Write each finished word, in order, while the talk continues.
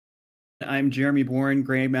I'm Jeremy Bourne,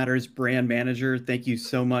 GrayMatter's brand manager. Thank you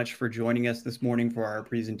so much for joining us this morning for our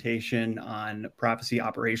presentation on Proficy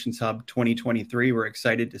Operations Hub 2023. We're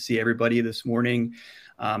excited to see everybody this morning.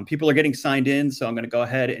 People are getting signed in, so I'm going to go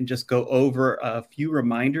ahead and just go over a few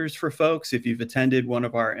reminders for folks. If you've attended one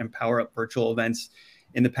of our emPOWERUP virtual events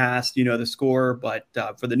in the past, you know the score, but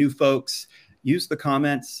for the new folks, use the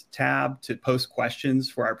comments tab to post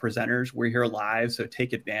questions for our presenters. We're here live, so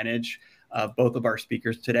take advantage of both of our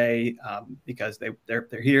speakers today because they're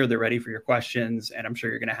here, they're ready for your questions, and I'm sure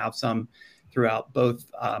you're going to have some throughout both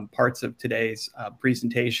parts of today's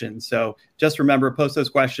presentation. So just remember, post those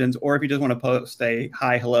questions, or if you just want to post a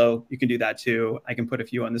hi, hello, you can do that too. I can put a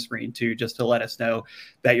few on the screen too, just to let us know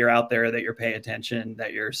that you're out there, that you're paying attention,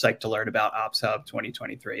 that you're psyched to learn about Ops Hub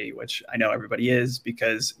 2023, which I know everybody is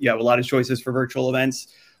because you have a lot of choices for virtual events.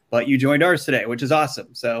 But you joined ours today, which is awesome.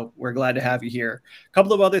 So we're glad to have you here. A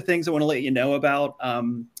couple of other things I want to let you know about.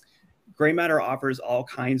 GrayMatter offers all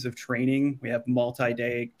kinds of training. We have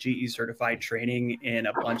multi-day GE certified training in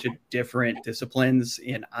a bunch of different disciplines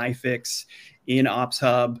in iFix, in Ops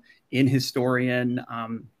Hub, in Historian,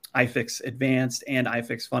 iFix Advanced, and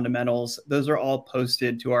iFix Fundamentals. Those are all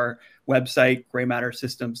posted to our website,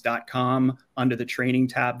 graymattersystems.com, under the training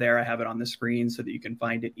tab there. I have it on the screen so that you can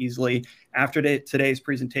find it easily. After today's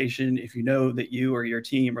presentation, if you know that you or your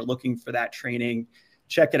team are looking for that training,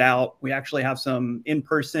 check it out. We actually have some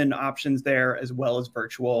in-person options there as well as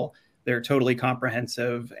virtual. They're totally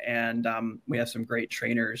comprehensive, and we have some great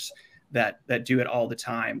trainers that do it all the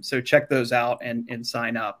time. So check those out and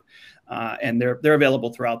sign up. And they're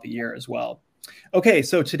available throughout the year as well. Okay,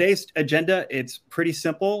 so today's agenda, it's pretty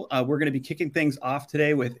simple. We're going to be kicking things off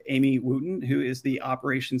today with Amy Wooten, who is the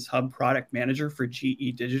Operations Hub Product Manager for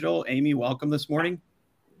GE Digital. Amy, welcome this morning.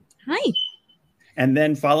 Hi. And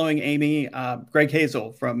then following Amy, Greg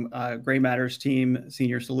Hazel from GrayMatter's team,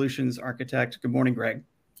 Senior Solutions Architect. Good morning, Greg.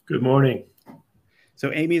 Good morning.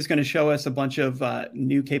 So Amy is going to show us a bunch of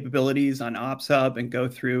new capabilities on Ops Hub and go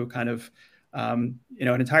through kind of an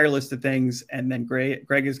entire list of things. And then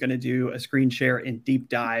Greg is going to do a screen share and deep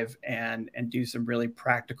dive and do some really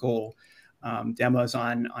practical demos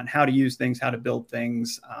on how to use things, how to build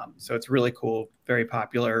things. So it's really cool, very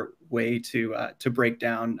popular way to break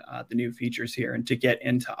down the new features here and to get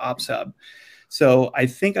into Ops Hub. So I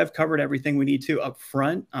think I've covered everything we need to up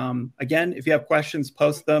front. Again, if you have questions,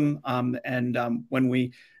 post them. And when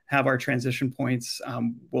we have our transition points,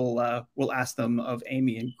 we'll ask them of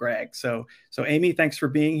Amy and Greg. So Amy, thanks for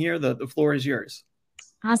being here. The floor is yours.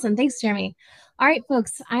 Awesome. Thanks, Jeremy. All right,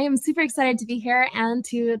 folks, I am super excited to be here and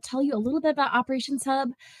to tell you a little bit about Operations Hub,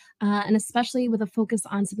 and especially with a focus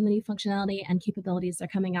on some of the new functionality and capabilities that are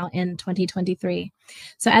coming out in 2023.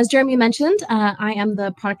 So as Jeremy mentioned, I am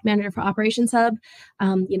the product manager for Operations Hub.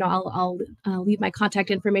 I'll leave my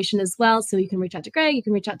contact information as well, so you can reach out to Greg, you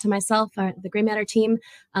can reach out to myself, the GrayMatter team,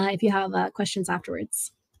 if you have questions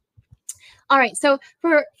afterwards. All right, so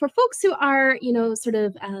for folks who are,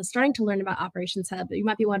 starting to learn about Operations Hub, you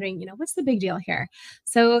might be wondering, what's the big deal here?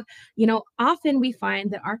 So, often we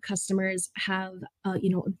find that our customers have, a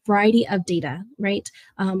variety of data, right?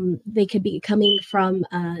 They could be coming from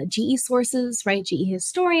GE sources, right? GE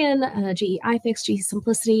Historian, GE iFix, GE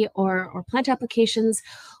Simplicity, or plant applications,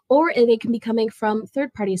 or they can be coming from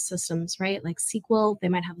third-party systems, right? Like SQL, they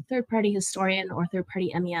might have a third-party historian or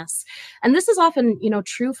third-party MES. And this is often,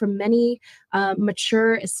 true for many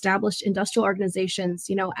mature, established industrial organizations,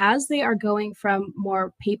 as they are going from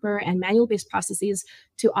more paper and manual-based processes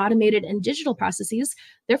to automated and digital processes,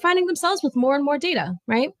 they're finding themselves with more and more data,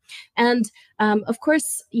 right? And of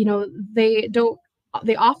course,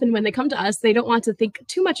 they often, when they come to us, they don't want to think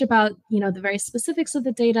too much about, the very specifics of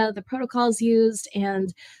the data, the protocols used,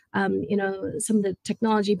 and, some of the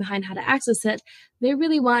technology behind how to access it. They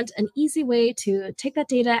really want an easy way to take that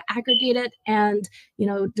data, aggregate it, and,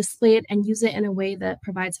 display it and use it in a way that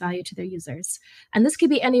provides value to their users. And this could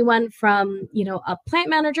be anyone from, a plant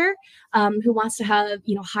manager who wants to have,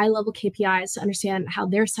 high-level KPIs to understand how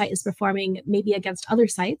their site is performing, maybe against other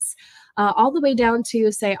sites, all the way down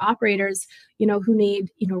to, say, operators, who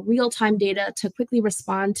need, real-time data to quickly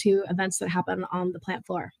respond to events that happen on the plant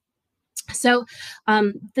floor. So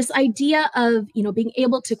this idea of being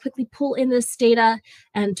able to quickly pull in this data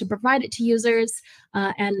and to provide it to users,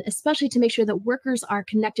 and especially to make sure that workers are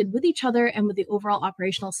connected with each other and with the overall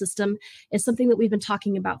operational system is something that we've been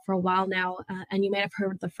talking about for a while now. And you may have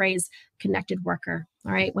heard the phrase connected worker,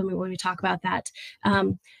 all right, when we talk about that.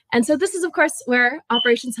 And so this is, of course, where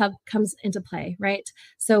Operations Hub comes into play, right?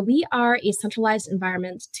 So we are a centralized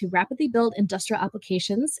environment to rapidly build industrial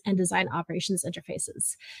applications and design operations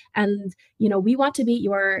interfaces. And, we want to be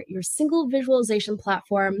your single visualization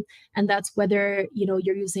platform. And that's whether,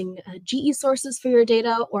 you're using GE sources for your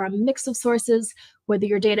data or a mix of sources, whether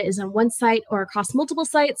your data is on one site or across multiple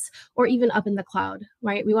sites, or even up in the cloud,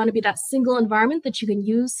 right? We want to be that single environment that you can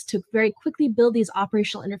use to very quickly build these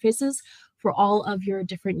operational interfaces for all of your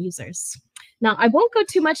different users. Now, I won't go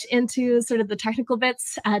too much into sort of the technical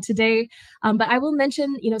bits today, but I will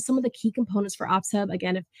mention, some of the key components for Ops Hub,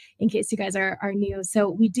 again, in case you guys are new. So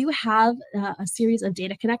we do have a series of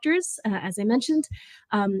data connectors, as I mentioned.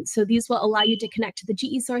 So these will allow you to connect to the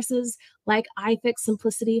GE sources like iFix,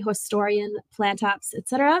 Simplicity, Historian, PlantApps,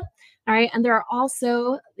 etc. All right, and there are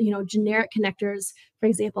also, generic connectors, for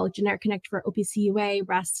example, generic connector for OPC UA,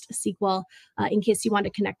 REST, SQL, in case you want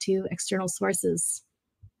to connect to external sources.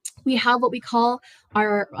 We have what we call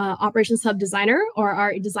our Operations Hub Designer, or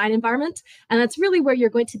our design environment. And that's really where you're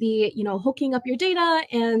going to be, hooking up your data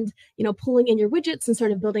and, pulling in your widgets and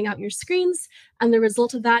sort of building out your screens. And the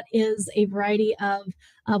result of that is a variety of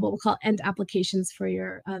what we'll call end applications for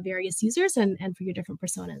your various users and for your different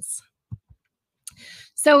personas.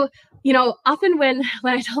 So, often when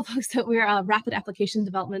I tell folks that we're a rapid application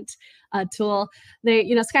development tool,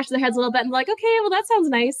 they, scratch their heads a little bit and like, okay, well, that sounds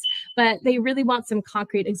nice, but they really want some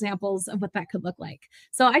concrete examples of what that could look like.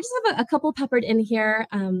 So I just have a couple peppered in here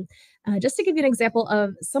just to give you an example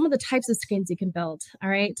of some of the types of screens you can build, all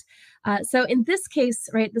right? So in this case,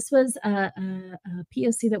 right, this was a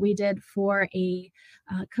POC that we did for a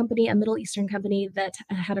company, a Middle Eastern company that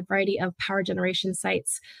had a variety of power generation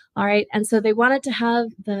sites, all right? And so they wanted to have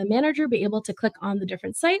the manager be able to click on the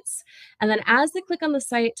different sites. And then as they click on the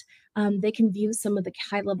site, they can view some of the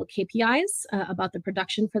high-level KPIs about the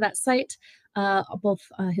production for that site, both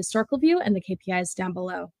historical view and the KPIs down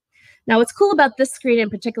below. Now, what's cool about this screen in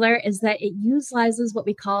particular is that it utilizes what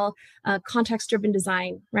we call context-driven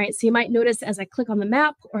design, right? So you might notice as I click on the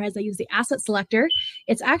map or as I use the asset selector,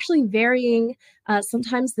 it's actually varying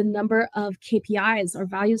sometimes the number of KPIs or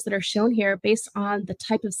values that are shown here based on the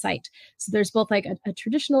type of site. So there's both like a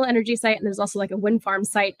traditional energy site and there's also like a wind farm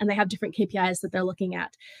site, and they have different KPIs that they're looking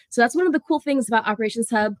at. So that's one of the cool things about Operations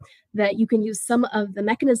Hub, that you can use some of the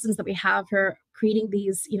mechanisms that we have for creating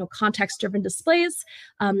these, context-driven displays,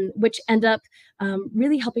 which end up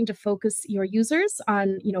really helping to focus your users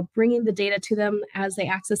on, bringing the data to them as they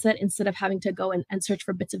access it, instead of having to go and search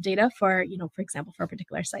for bits of data for, for example, for a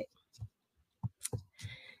particular site.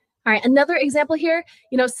 All right, another example here,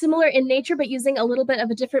 similar in nature, but using a little bit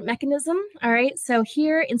of a different mechanism. All right, so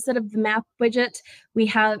here, instead of the map widget, we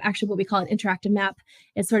have actually what we call an interactive map.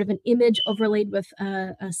 It's sort of an image overlaid with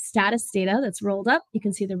a status data that's rolled up. You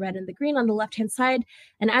can see the red and the green on the left-hand side.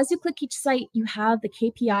 And as you click each site, you have the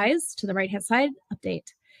KPIs to the right-hand side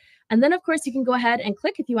update. And then, of course, you can go ahead and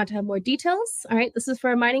click if you want to have more details. All right, this is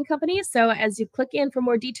for a mining company. So as you click in for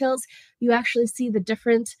more details, you actually see the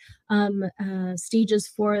different stages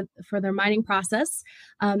for their mining process.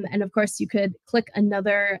 And of course, you could click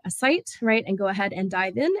another site, right, and go ahead and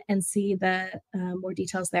dive in and see the more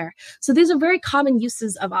details there. So these are very common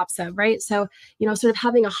uses of Ops Hub, right? So, sort of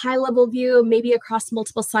having a high-level view, maybe across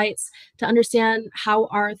multiple sites, to understand how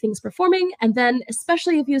are things performing. And then,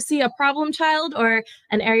 especially if you see a problem child or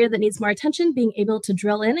an area that needs more attention, being able to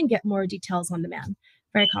drill in and get more details on demand.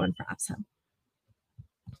 Very common for Ops Hub.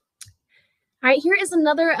 All right, here is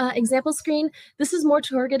another example screen. This is more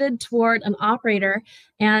targeted toward an operator.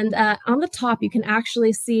 And on the top, you can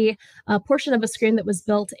actually see a portion of a screen that was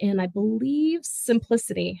built in, I believe,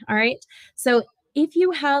 Simplicity. All right. So if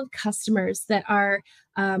you have customers that are,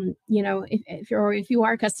 if you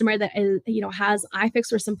are a customer that is, has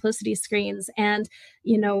iFix or Simplicity screens, and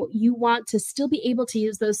you want to still be able to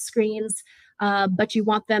use those screens, but you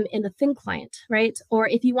want them in a thin client, right? Or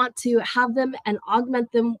if you want to have them and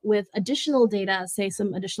augment them with additional data, say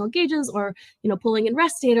some additional gauges, or pulling in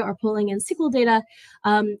REST data or pulling in SQL data,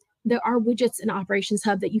 there are widgets in Operations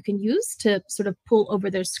Hub that you can use to sort of pull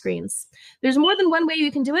over those screens. There's more than one way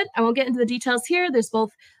you can do it. I won't get into the details here. There's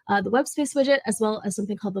both the web space widget as well as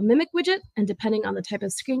something called the Mimic widget. And depending on the type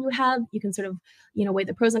of screen you have, you can sort of, weigh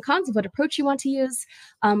the pros and cons of what approach you want to use.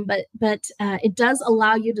 But it does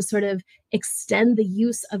allow you to sort of extend the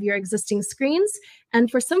use of your existing screens.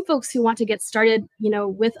 And for some folks who want to get started,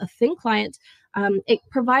 with a thin client, it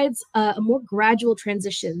provides a more gradual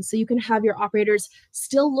transition. So you can have your operators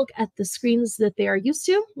still look at the screens that they are used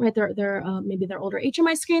to, right? Maybe their older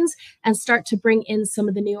HMI screens, and start to bring in some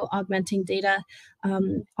of the new augmenting data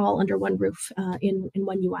all under one roof in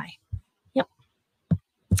one UI. Yep.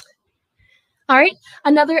 All right,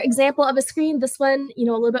 another example of a screen, this one, a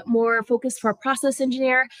little bit more focused for a process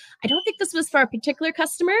engineer. I don't think this was for a particular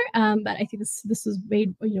customer, but I think this was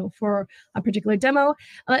made, for a particular demo.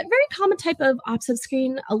 Very common type of OPSEB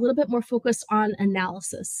screen, a little bit more focused on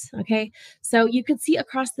analysis, okay? So you could see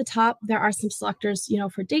across the top, there are some selectors,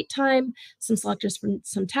 for date time, some selectors for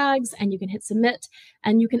some tags, and you can hit submit,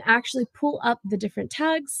 and you can actually pull up the different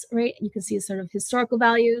tags, right? You can see sort of historical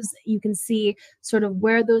values. You can see sort of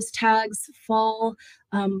where those tags fall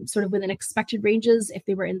sort of within expected ranges, if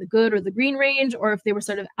they were in the good or the green range, or if they were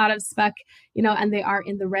sort of out of spec, and they are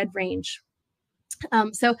in the red range.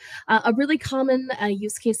 So a really common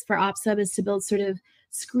use case for OPSEB is to build sort of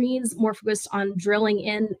screens more focused on drilling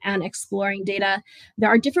in and exploring data. There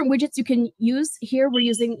are different widgets you can use here. We're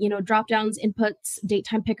using, drop downs, inputs, date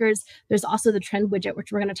time pickers. There's also the trend widget,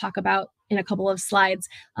 which we're going to talk about in a couple of slides,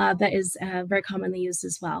 that is very commonly used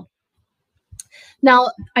as well.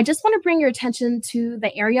 Now, I just want to bring your attention to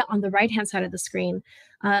the area on the right-hand side of the screen.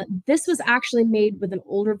 This was actually made with an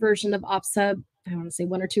older version of OPSEB, I want to say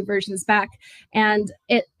 1 or 2 versions back, and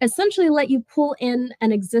it essentially let you pull in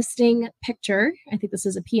an existing picture. I think this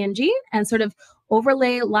is a PNG, and sort of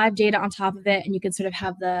overlay live data on top of it, and you can sort of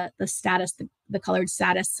have the status, the colored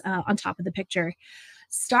status on top of the picture.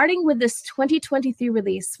 Starting with this 2023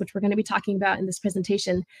 release, which we're going to be talking about in this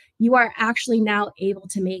presentation, you are actually now able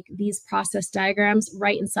to make these process diagrams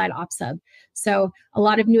right inside OPSEB. So a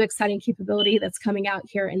lot of new exciting capability that's coming out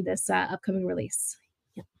here in this upcoming release.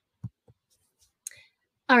 Yeah.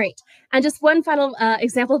 All right, and just one final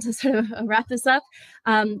example to sort of wrap this up.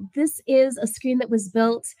 This is a screen that was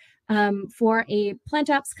built for a Plant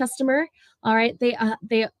Apps customer. All right, they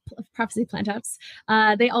Proficy Plant Apps.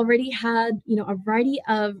 They already had a variety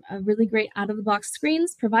of really great out-of-the-box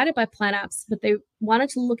screens provided by Plant Apps, but they wanted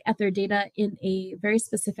to look at their data in a very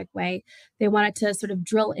specific way. They wanted to sort of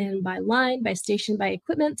drill in by line, by station, by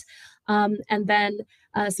equipment, and then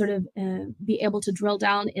sort of be able to drill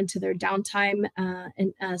down into their downtime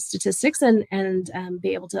and statistics and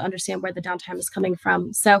be able to understand where the downtime is coming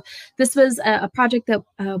from. So this was a project that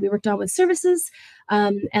we worked on with services,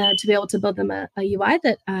 and to be able to build them a UI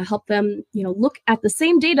that helped them, look at the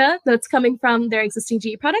same data that's coming from their existing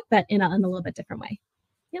GE product, but in a little bit different way.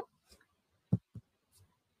 Yep.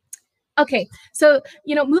 Okay, so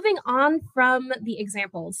moving on from the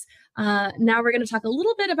examples, now we're going to talk a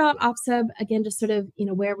little bit about OPSEB again, just sort of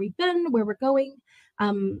where we've been, where we're going.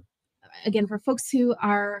 Again, for folks who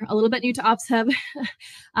are a little bit new to OPSEB,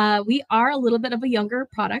 we are a little bit of a younger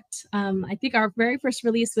product. I think our very first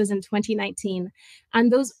release was in 2019.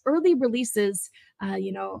 And those early releases,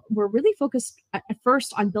 were really focused at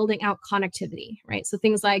first on building out connectivity, right? So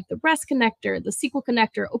things like the REST connector, the SQL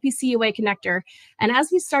connector, OPC UA connector. And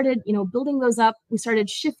as we started, building those up, we started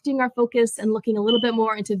shifting our focus and looking a little bit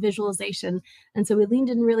more into visualization. And so we leaned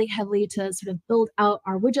in really heavily to sort of build out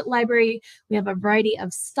our widget library. We have a variety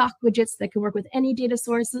of stock widgets that can work with any data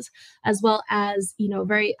sources, as well as,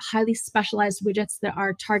 very highly specialized widgets that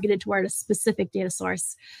are targeted toward a specific data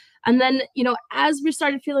source. And then, as we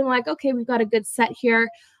started feeling like, okay, we've got a good set here,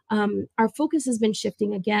 our focus has been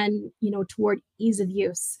shifting again, toward ease of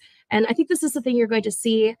use. And I think this is the thing you're going to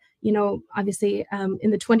see, obviously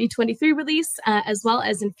in the 2023 release, as well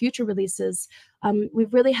as in future releases.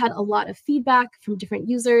 We've really had a lot of feedback from different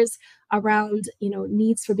users around,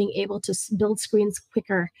 needs for being able to build screens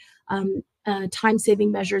quicker,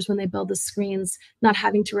 time-saving measures when they build the screens, not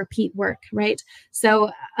having to repeat work, right? So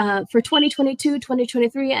for 2022,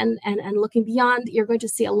 2023, and looking beyond, you're going to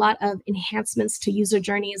see a lot of enhancements to user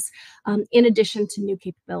journeys in addition to new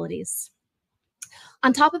capabilities.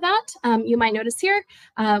 On top of that, you might notice here,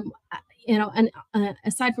 aside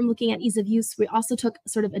from looking at ease of use, we also took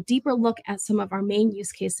sort of a deeper look at some of our main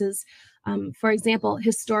use cases. For example,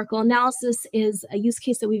 historical analysis is a use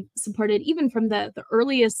case that we've supported even from the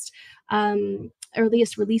earliest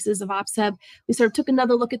releases of OPSEB. We sort of took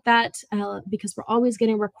another look at that because we're always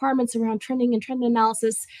getting requirements around trending and trend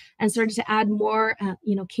analysis, and started to add more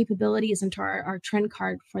capabilities into our trend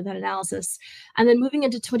card for that analysis. And then moving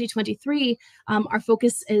into 2023, our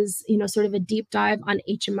focus is sort of a deep dive on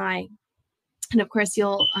HMI. And of course,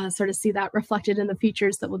 you'll sort of see that reflected in the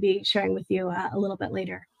features that we'll be sharing with you a little bit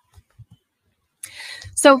later.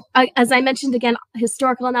 So as I mentioned, again,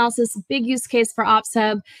 historical analysis, big use case for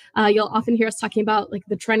OPSEB. You'll often hear us talking about like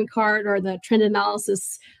the trend card or the trend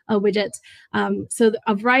analysis widget. So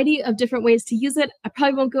a variety of different ways to use it. I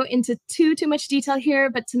probably won't go into too much detail here,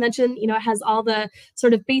 but to mention, it has all the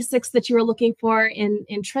sort of basics that you were looking for in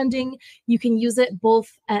trending. You can use it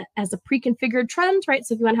both as a pre-configured trend, right?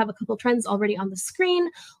 So if you want to have a couple trends already on the screen,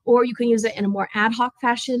 or you can use it in a more ad hoc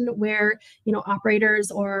fashion where,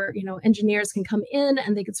 operators or, engineers can come in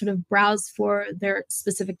and they can sort of browse for their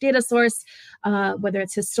specific data source, whether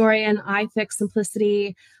it's historian, iFix,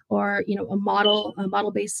 simplicity, or a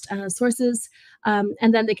model-based sources,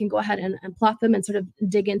 and then they can go ahead and plot them and sort of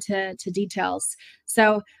dig into details.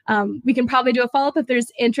 So we can probably do a follow-up if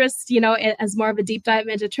there's interest, as more of a deep dive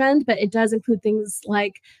into trend, but it does include things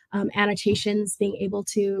like annotations, being able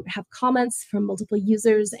to have comments from multiple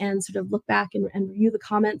users and sort of look back and review the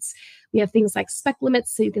comments. We have things like spec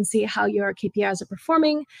limits, so you can see how your KPIs are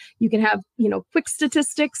performing. You can have, quick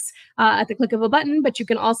statistics at the click of a button, but you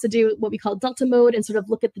can also do what we call delta mode and sort of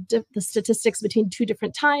look at the statistics between two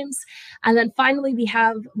different times. And then finally, we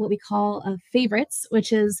have what we call favorites,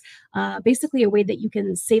 which is basically a way that you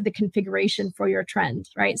can save the configuration for your trend,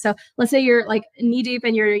 right? So let's say you're like knee deep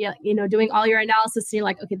and you're, doing all your analysis and you're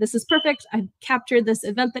like, okay, this is perfect. I've captured this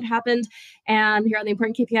event that happened and here are the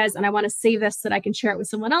important KPIs and I want to save this so that I can share it with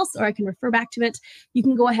someone else or I can refer back to it. You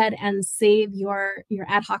can go ahead and save your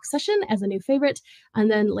ad hoc session as a new favorite. And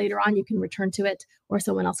then later on, you can return to it or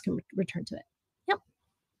someone else can return to it. Yep.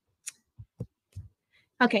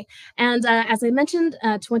 Okay, and as I mentioned,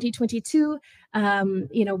 2022,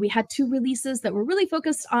 we had 2 releases that were really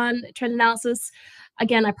focused on trend analysis.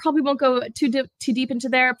 Again, I probably won't go too deep into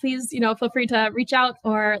there. Please, feel free to reach out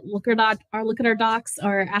or look at our docs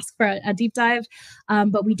or ask for a deep dive.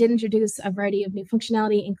 But we did introduce a variety of new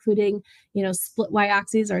functionality, including, split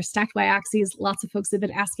y-axes or stacked y-axes. Lots of folks have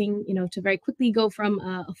been asking, to very quickly go from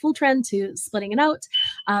a full trend to splitting it out,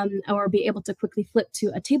 or be able to quickly flip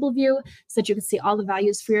to a table view so that you can see all the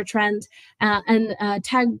values for your trend, and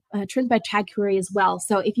trend by tag query as well.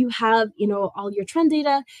 So if you have, all your trend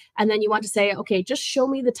data, and then you want to say, okay, just show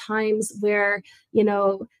me the times where,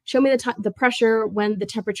 show me the pressure when the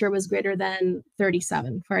temperature was greater than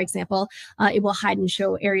 37, for example, it will hide and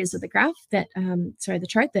show areas of the graph that, the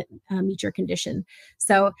chart that meet your condition.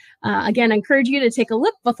 So again, I encourage you to take a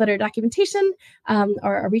look both at our documentation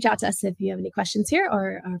or reach out to us if you have any questions here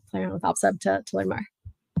or play around with OpSub to learn more.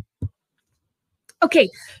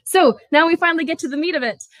 Okay, so now we finally get to the meat of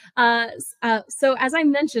it. So as I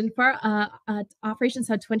mentioned, for Operations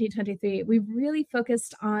Hub 2023, we've really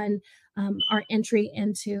focused on our entry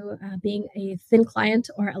into being a thin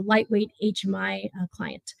client or a lightweight HMI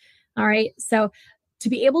client. All right, so to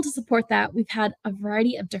be able to support that, we've had a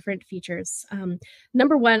variety of different features.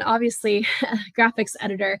 Number one, obviously, graphics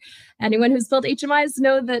editor. Anyone who's built HMIs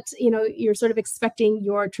know that you're sort of expecting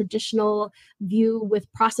your traditional view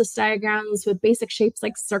with process diagrams with basic shapes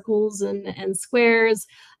like circles and squares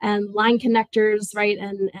and line connectors, right?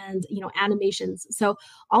 And animations. So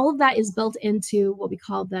all of that is built into what we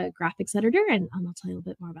call the graphics editor, and I'll tell you a little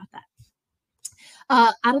bit more about that.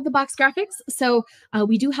 Out of the box graphics. So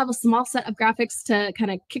we do have a small set of graphics to kind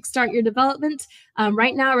of kickstart your development.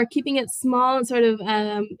 Right now, we're keeping it small and sort of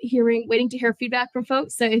waiting to hear feedback from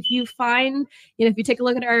folks. So if you find, if you take a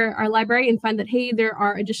look at our library and find that, hey, there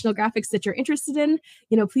are additional graphics that you're interested in,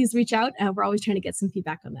 please reach out. We're always trying to get some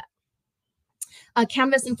feedback on that.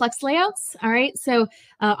 Canvas and Flex layouts. All right, so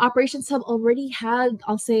Operations Hub already had,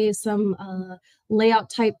 I'll say, some layout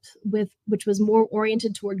type which was more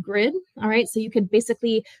oriented toward grid. All right, so you could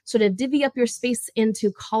basically sort of divvy up your space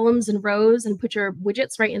into columns and rows and put your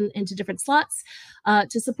widgets right into different slots.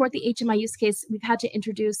 To support the HMI use case, we've had to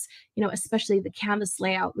introduce, especially the canvas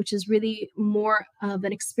layout, which is really more of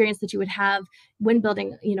an experience that you would have when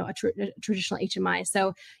building, a traditional HMI.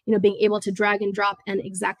 So, being able to drag and drop and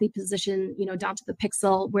exactly position, down to the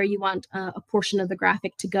pixel where you want a portion of the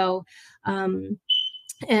graphic to go.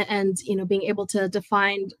 And being able to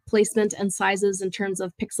define placement and sizes in terms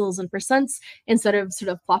of pixels and percents instead of sort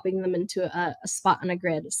of plopping them into a spot on a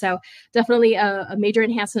grid. So definitely a major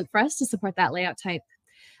enhancement for us to support that layout type.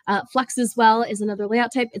 Flex as well is another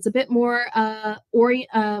layout type. It's a bit more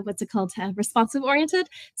responsive oriented.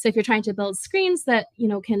 So if you're trying to build screens that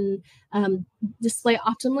can display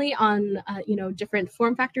optimally on different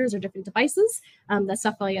form factors or different devices, that's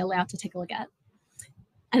definitely a layout to take a look at.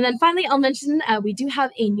 And then finally, I'll mention we do have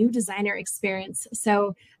a new designer experience.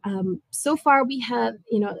 So so far we have,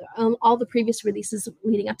 all the previous releases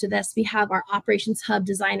leading up to this, we have our Operations Hub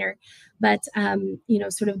designer. But,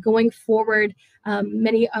 sort of going forward,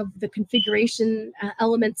 many of the configuration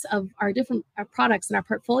elements of our different products in our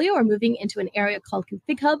portfolio are moving into an area called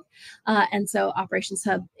Config Hub. And so Operations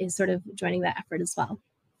Hub is sort of joining that effort as well.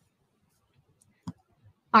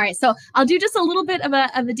 All right, so I'll do just a little bit of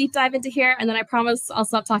a deep dive into here, and then I promise I'll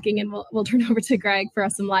stop talking and we'll turn over to Greg for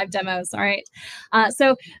some live demos. All right,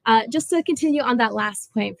 so just to continue on that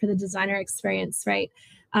last point for the designer experience, right?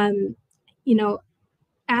 You know,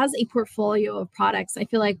 as a portfolio of products, I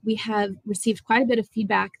feel like we have received quite a bit of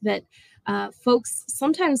feedback that folks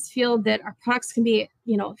sometimes feel that our products can be,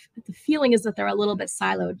 the feeling is that they're a little bit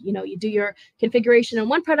siloed. You do your configuration in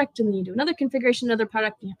one product and then you do another configuration in another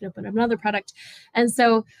product, and you have to open up another product. And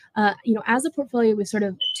so, as a portfolio, we've sort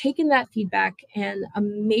of taken that feedback, and a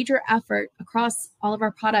major effort across all of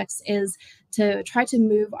our products is to try to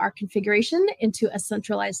move our configuration into a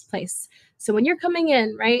centralized place. So when you're coming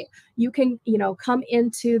in, right, you can, come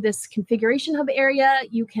into this configuration hub area.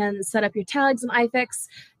 You can set up your tags in iFix.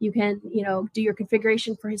 You can, do your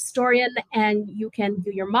configuration for historian, and you can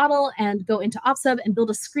view your model and go into OpSub and build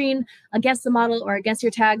a screen against the model or against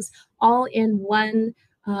your tags, all in one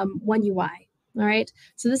UI. All right.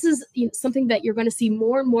 So this is something that you're going to see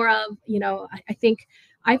more and more of. I think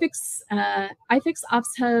iFix,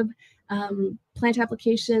 OpSub, plant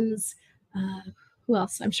applications. Who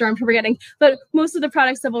else? I'm sure I'm forgetting, but most of the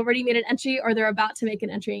products have already made an entry, or they're about to make an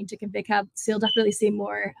entry into Config Hub. So you'll definitely see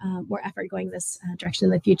more effort going this direction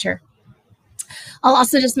in the future. I'll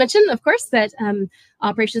also just mention, of course, that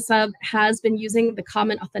Operations Hub has been using the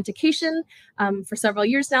common authentication for several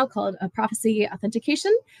years now, called a Proficy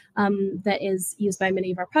authentication, that is used by many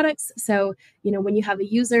of our products. So, when you have a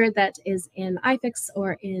user that is in iFix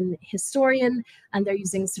or in Historian, and they're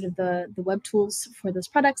using sort of the web tools for those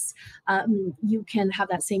products, you can have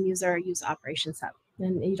that same user use Operations Hub,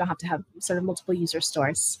 and you don't have to have sort of multiple user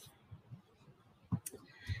stores.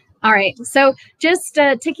 All right, so just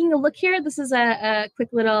taking a look here, this is a quick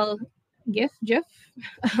little GIF,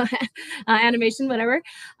 animation, whatever.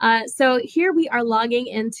 So here we are logging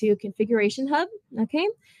into Configuration Hub, okay?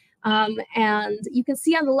 And you can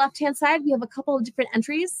see on the left-hand side, we have a couple of different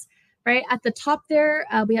entries, right? At the top there,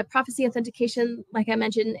 we have Proficy authentication. Like I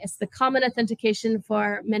mentioned, it's the common authentication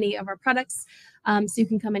for many of our products. So you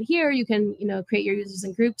can come in here, you can, create your users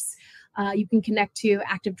and groups. You can connect to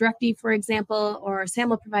Active Directory, for example, or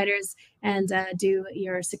SAML providers, and do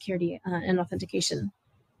your security and authentication.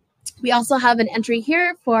 We also have an entry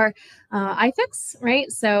here for iFix,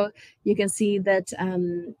 right? So you can see that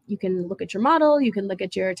you can look at your model, you can look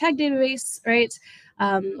at your tag database, right?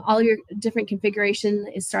 All your different configuration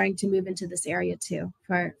is starting to move into this area too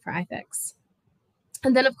for iFix.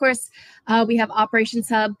 And then, of course, we have Operations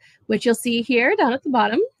Hub, which you'll see here down at the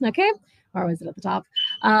bottom, okay? Or was it at the top?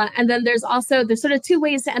 And then there's sort of two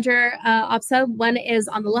ways to enter OpSub. One is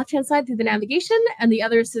on the left-hand side through the navigation, and the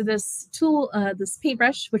other is through this tool, this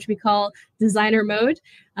paintbrush, which we call designer mode.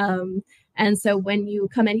 And so when you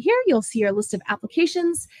come in here, you'll see your list of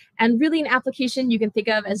applications. And really, an application you can think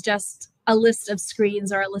of as just a list of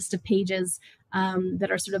screens or a list of pages that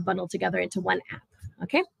are sort of bundled together into one app,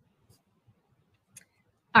 okay?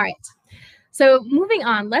 All right. So moving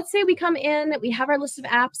on, let's say we come in, we have our list of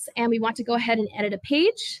apps, and we want to go ahead and edit a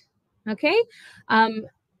page, okay?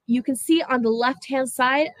 You can see on the left-hand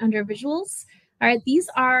side under visuals, all right, these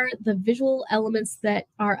are the visual elements that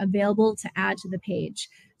are available to add to the page.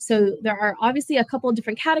 So there are obviously a couple of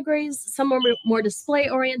different categories. Some are more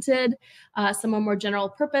display-oriented, some are more general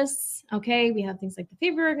purpose, okay? We have things like the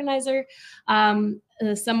favor organizer.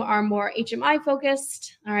 Some are more HMI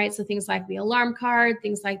focused, all right? So things like the alarm card,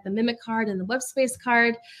 things like the mimic card and the web space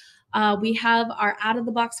card. We have our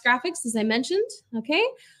out-of-the-box graphics, as I mentioned, okay?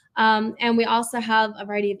 And we also have a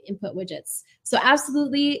variety of input widgets. So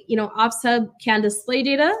absolutely, OpSub can display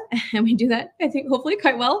data, and we do that, I think, hopefully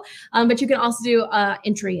quite well. But you can also do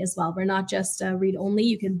entry as well. We're not just read-only.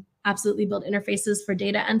 You can absolutely build interfaces for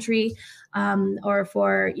data entry or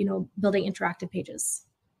for, building interactive pages.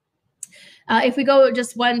 If we go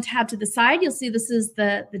just one tab to the side, you'll see this is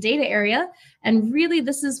the data area. And really,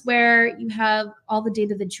 this is where you have all the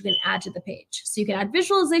data that you can add to the page. So you can add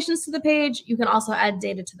visualizations to the page. You can also add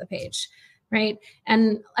data to the page, right?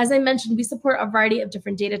 And as I mentioned, we support a variety of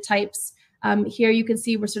different data types. Here you can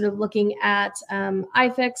see we're sort of looking at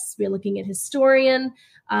iFix. We're looking at Historian.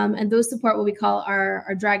 And those support what we call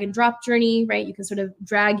our drag and drop journey, right? You can sort of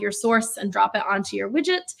drag your source and drop it onto your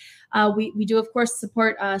widget. We do, of course,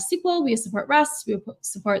 support SQL. We support REST. We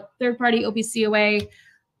support third-party OPCOA,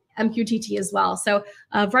 MQTT as well. So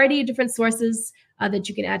a variety of different sources that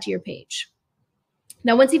you can add to your page.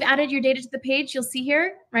 Now, once you've added your data to the page, you'll see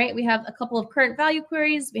here, right? We have a couple of current value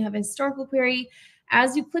queries. We have a historical query.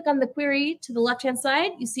 As you click on the query to the left-hand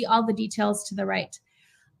side, you see all the details to the right.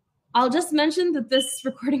 I'll just mention that this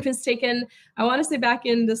recording was taken, I want to say, back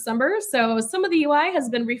in December. So some of the UI has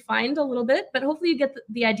been refined a little bit, but hopefully you get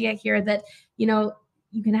the idea here that,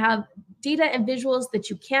 you can have data and visuals that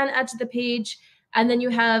you can add to the page, and then you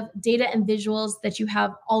have data and visuals that you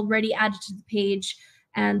have already added to the page,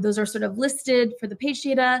 and those are sort of listed for the page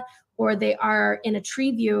data, or they are in a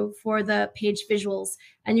tree view for the page visuals.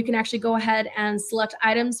 And you can actually go ahead and select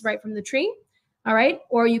items right from the tree, all right?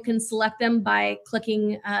 Or you can select them by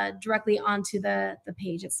clicking directly onto the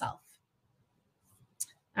page itself.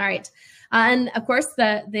 All right, and of course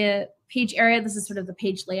the page area, this is sort of the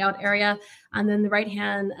page layout area, and then the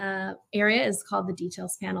right-hand area is called the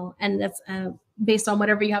details panel, and that's based on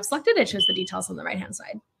whatever you have selected, it shows the details on the right-hand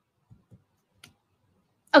side.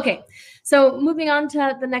 Okay, so moving on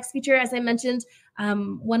to the next feature, as I mentioned,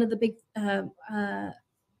 one of the big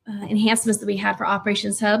enhancements that we had for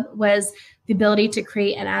Operations Hub was the ability to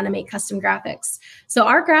create and animate custom graphics. So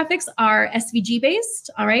our graphics are SVG based,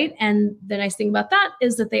 all right? And the nice thing about that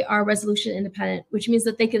is that they are resolution independent, which means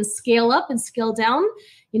that they can scale up and scale down,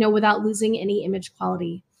 without losing any image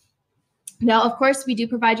quality. Now, of course, we do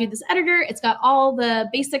provide you this editor. It's got all the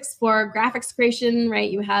basics for graphics creation,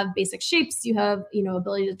 right? You have basic shapes, you have,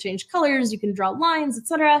 ability to change colors, you can draw lines,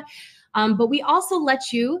 etc. But we also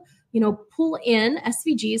let you, pull in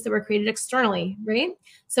SVGs that were created externally, right?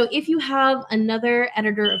 So if you have another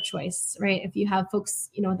editor of choice, right? If you have folks,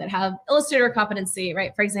 that have Illustrator competency,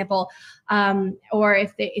 right? For example, or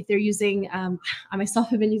if they're using, I myself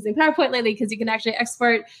have been using PowerPoint lately because you can actually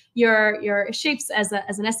export your shapes as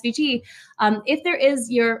an SVG. If there is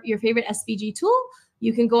your favorite SVG tool,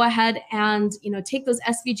 you can go ahead and take those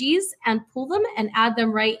SVGs and pull them and add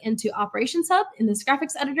them right into Operations Hub in this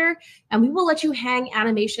graphics editor, and we will let you hang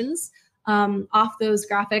animations off those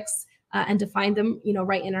graphics and define them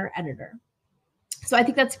right in our editor. So I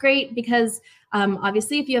think that's great because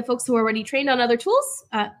obviously if you have folks who are already trained on other tools,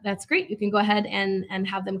 that's great. You can go ahead and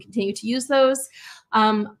have them continue to use those.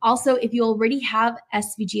 Also, if you already have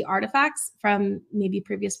SVG artifacts from maybe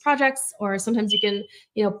previous projects, or sometimes you can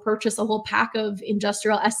purchase a whole pack of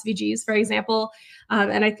industrial SVGs, for example.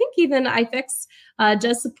 And I think even iFix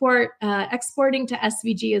does support exporting to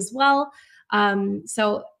SVG as well.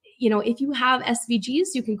 So if you have SVGs,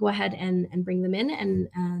 you can go ahead and bring them in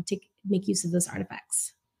and make use of those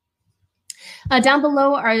artifacts. Down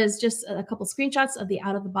below is just a couple screenshots of the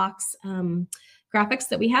out-of-the-box graphics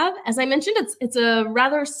that we have. As I mentioned, it's a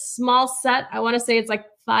rather small set. I want to say it's like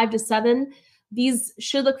 5 to 7. These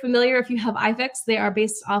should look familiar if you have iFix. They are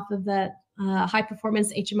based off of the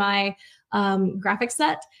high-performance HMI graphic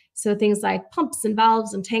set. So things like pumps and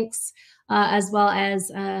valves and tanks, as well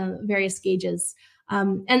as various gauges.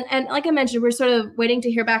 And like I mentioned, we're sort of waiting to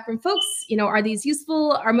hear back from folks. Are these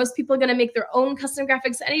useful? Are most people going to make their own custom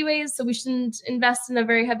graphics anyways? So we shouldn't invest in a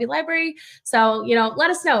very heavy library. So, let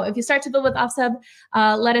us know. If you start to build with OpsHub,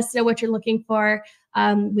 let us know what you're looking for.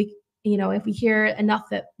 If we hear enough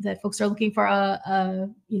that folks are looking for a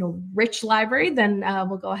rich library, then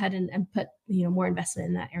we'll go ahead and put, more investment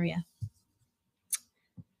in that area.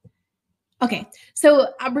 Okay, so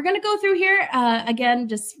we're going to go through here. Again,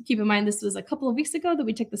 just keep in mind, this was a couple of weeks ago that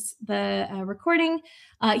we took the recording.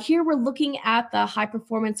 Here we're looking at the high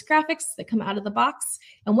performance graphics that come out of the box.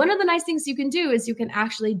 And one of the nice things you can do is you can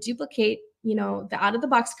actually duplicate, the out of the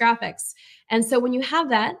box graphics. And so when you have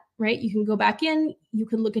that, right, you can go back in, you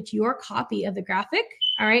can look at your copy of the graphic,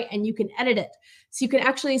 all right, and you can edit it. So you can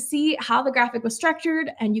actually see how the graphic was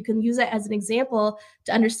structured, and you can use it as an example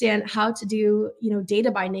to understand how to do,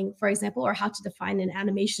 data binding, for example, or how to define an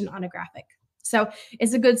animation on a graphic. So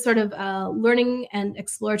it's a good sort of learning and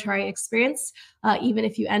exploratory experience, even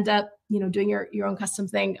if you end up, doing your own custom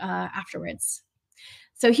thing afterwards.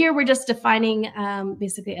 So here we're just defining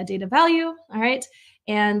basically a data value, all right?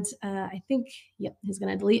 And I think, yep, he's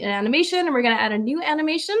going to delete an animation, and we're going to add a new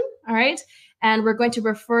animation, all right? And we're going to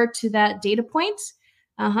refer to that data point,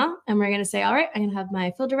 and we're going to say, all right, I'm going to have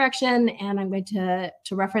my fill direction, and I'm going to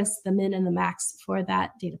reference the min and the max for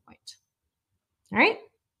that data point, all right?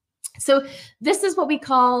 So this is what we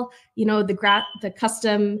call, the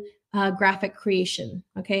custom graphic creation,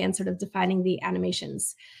 okay, and sort of defining the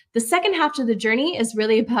animations. The second half of the journey is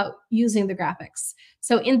really about using the graphics.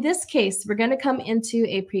 So in this case, we're going to come into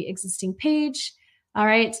a pre-existing page, all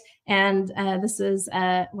right, and this is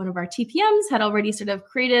one of our TPMs had already sort of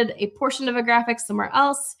created a portion of a graphic somewhere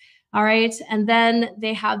else, all right, and then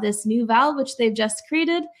they have this new val which they've just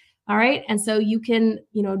created, all right, and so you can,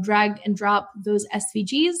 drag and drop those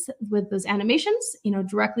SVGs with those animations,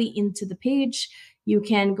 directly into the page. You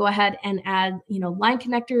can go ahead and add, line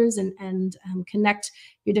connectors and connect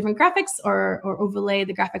your different graphics or overlay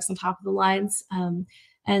the graphics on top of the lines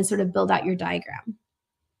and sort of build out your diagram.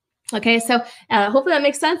 Okay, so hopefully that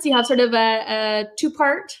makes sense. You have sort of a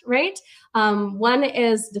two-part, right? One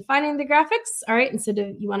is defining the graphics, all right? Instead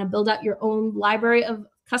of you want to build out your own library of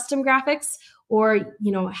custom graphics, or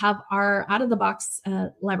have our out-of-the-box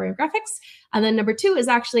library of graphics. And then number two is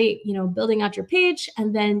actually building out your page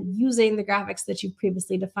and then using the graphics that you've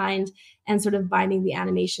previously defined and sort of binding the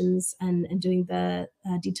animations and doing the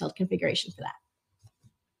detailed configuration for that.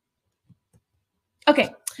 Okay,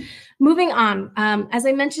 moving on. As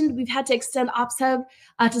I mentioned, we've had to extend OpsHub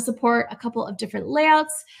to support a couple of different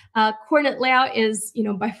layouts. Coordinate layout is,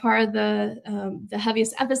 by far the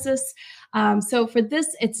heaviest emphasis. So for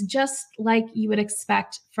this, it's just like you would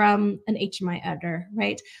expect from an HMI editor,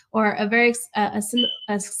 right? Or a very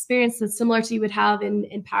experience that's similar to you would have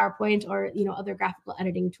in PowerPoint or other graphical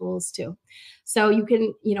editing tools too. So you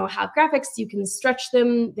can have graphics, you can stretch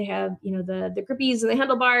them. They have the grippies and the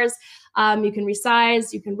handlebars. You can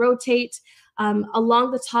resize, you can rotate.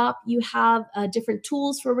 Along the top, you have different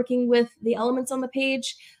tools for working with the elements on the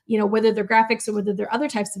page, whether they're graphics or whether they're other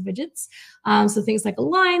types of widgets. So things like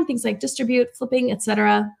align, things like distribute, flipping,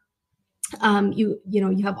 etc.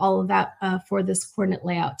 You have all of that for this coordinate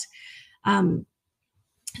layout.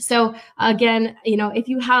 So again, if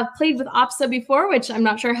you have played with OpsHub before, which I'm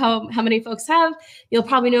not sure how many folks have, you'll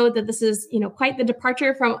probably know that this is quite the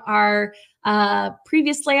departure from our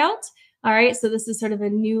previous layout. All right, so this is sort of a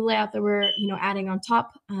new layout that we're adding on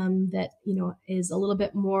top that is a little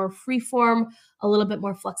bit more freeform, a little bit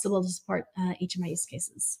more flexible to support HMI use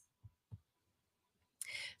cases.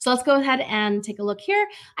 So let's go ahead and take a look here.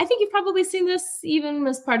 I think you've probably seen this even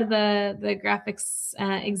as part of the graphics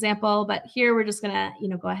example, but here we're just gonna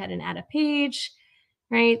go ahead and add a page,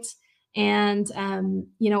 right? And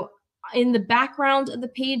in the background of the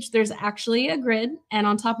page, there's actually a grid, and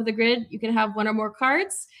on top of the grid, you can have one or more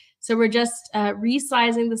cards. So we're just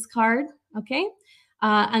resizing this card, okay?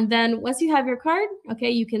 And then once you have your card,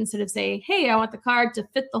 okay, you can sort of say, hey, I want the card to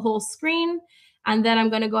fit the whole screen. And then I'm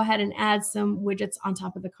going to go ahead and add some widgets on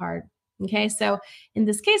top of the card. Okay, so in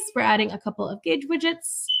this case, we're adding a couple of gauge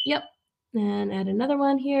widgets. Yep. And add another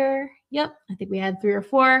one here. Yep, I think we had 3 or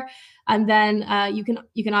 4. And then you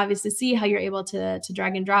can obviously see how you're able to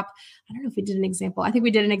drag and drop. I don't know if we did an example. I think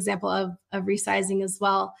we did an example of resizing as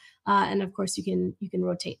well. And of course, you can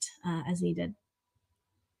rotate as needed.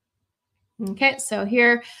 Okay, so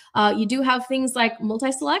here you do have things like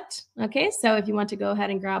multi-select. Okay, so if you want to go ahead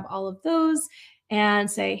and grab all of those and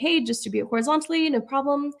say, hey, distribute horizontally, no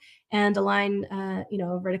problem, and align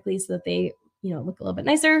vertically so that they look a little bit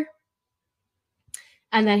nicer.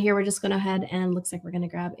 And then here we're just going to go ahead and looks like we're going to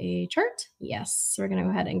grab a chart. Yes, so we're going to go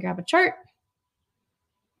ahead and grab a chart.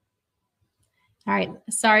 All right,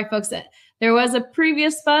 sorry folks, there was a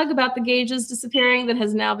previous bug about the gauges disappearing that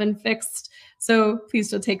has now been fixed. So please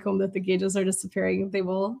don't take home that the gauges are disappearing. They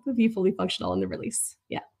will be fully functional in the release.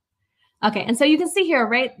 Yeah. Okay, and so you can see here,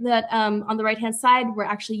 right, that on the right-hand side, we're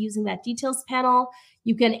actually using that details panel.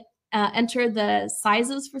 You can enter the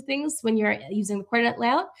sizes for things when you're using the coordinate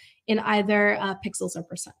layout in either pixels or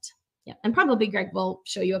percent. Yeah, and probably Greg will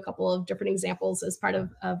show you a couple of different examples as part of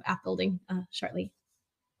app building shortly.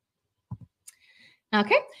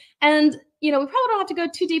 Okay, and we probably don't have to go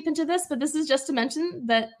too deep into this, but this is just to mention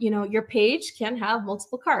that your page can have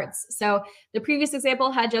multiple cards. So the previous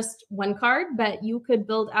example had just one card, but you could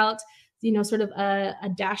build out sort of a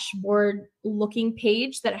dashboard looking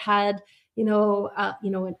page that had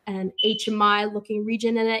an HMI looking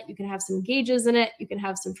region in it. You can have some gauges in it. You can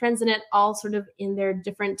have some trends in it, all sort of in their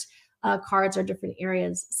different cards or different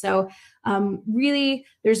areas. So really,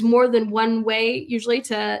 there's more than one way usually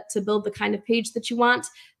to build the kind of page that you want.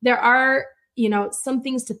 There are some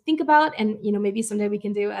things to think about, and maybe someday we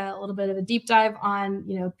can do a little bit of a deep dive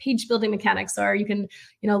on page building mechanics, or you can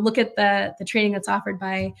look at the training that's offered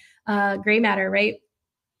by GrayMatter, right?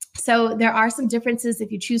 So there are some differences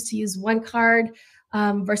if you choose to use one card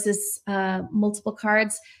versus multiple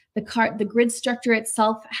cards. The grid structure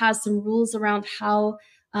itself has some rules around how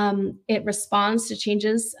it responds to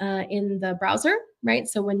changes in the browser, right?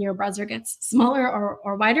 So when your browser gets smaller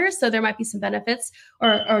or wider, so there might be some benefits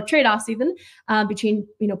or trade-offs even between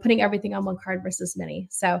putting everything on one card versus many.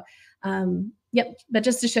 So yep, but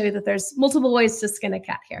just to show you that there's multiple ways to skin a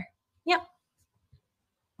cat here. Yep.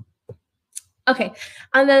 Okay,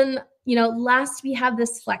 and then last we have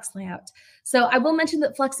this Flex layout. So I will mention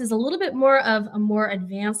that Flex is a little bit more of a more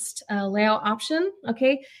advanced layout option,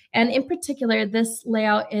 okay? And in particular, this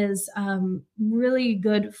layout is really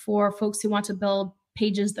good for folks who want to build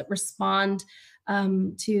pages that respond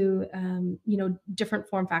to different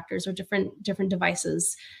form factors or different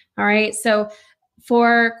devices. All right, so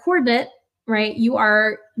for coordinate, right? You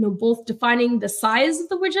are, both defining the size of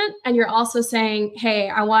the widget, and you're also saying, hey,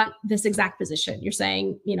 I want this exact position. You're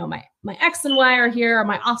saying, my X and Y are here, or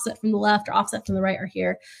my offset from the left or offset from the right are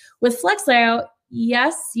here. With flex layout,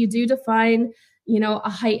 yes, you do define, a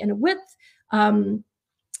height and a width.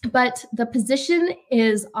 But the position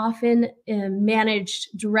is often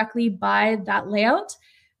managed directly by that layout,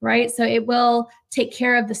 right? So it will take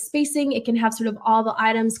care of the spacing. It can have sort of all the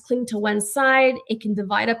items cling to one side. It can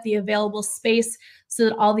divide up the available space so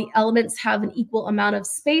that all the elements have an equal amount of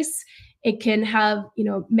space. It can have,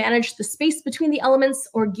 manage the space between the elements,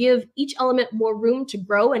 or give each element more room to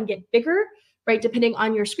grow and get bigger, right? Depending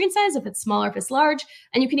on your screen size, if it's small or if it's large.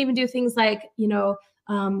 And you can even do things like,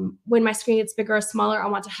 when my screen gets bigger or smaller, I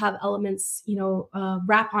want to have elements,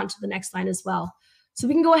 wrap onto the next line as well. So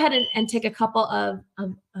we can go ahead and take a couple of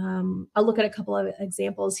I'll look at a couple of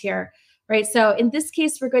examples here, right? So in this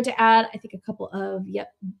case, we're going to add, I think, a couple of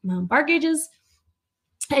bar gauges.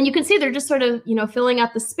 And you can see they're just sort of, filling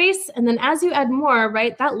out the space. And then as you add more,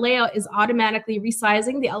 right, that layout is automatically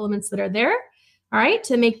resizing the elements that are there, all right,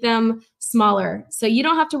 to make them smaller. So you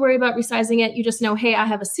don't have to worry about resizing it. You just know, hey, I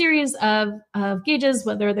have a series of gauges,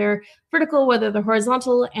 whether they're vertical, whether they're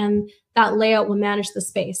horizontal, and that layout will manage the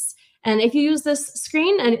space. And if you use this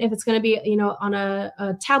screen, and if it's going to be, on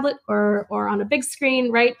a tablet or on a big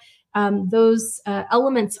screen, right, those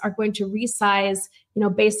elements are going to resize,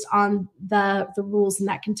 based on the rules in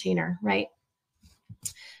that container, right?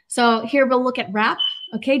 So here we'll look at wrap.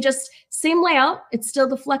 Okay, just same layout. It's still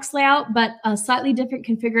the flex layout, but a slightly different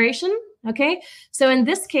configuration. Okay, so in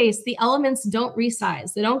this case, the elements don't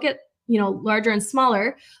resize. They don't get, larger and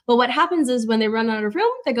smaller. But what happens is when they run out of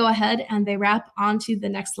room, they go ahead and they wrap onto the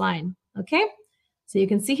next line. Okay, so you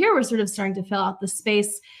can see here we're sort of starting to fill out the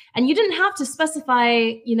space, and you didn't have to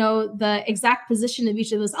specify, the exact position of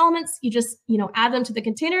each of those elements. You just, add them to the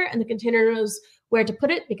container, and the container knows where to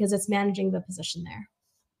put it because it's managing the position there.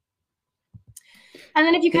 And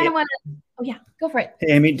then if you kind of want to, oh yeah, go for it.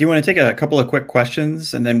 Hey, Amy, do you want to take a couple of quick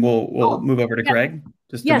questions, and then we'll move over to Greg,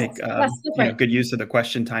 just to make good use of the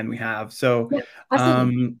question time we have. So,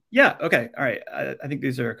 okay, all right. I think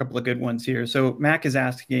these are a couple of good ones here. So Mac is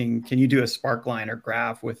asking, can you do a sparkline or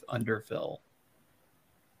graph with underfill?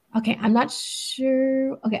 Okay, I'm not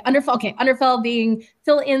sure. Okay, underfill. Okay, underfill being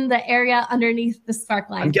fill in the area underneath the spark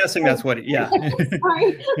line. I'm guessing that's what.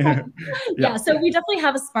 Sorry. Yeah, so we definitely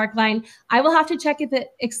have a spark line. I will have to check if it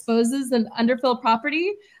exposes an underfill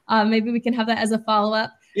property. Maybe we can have that as a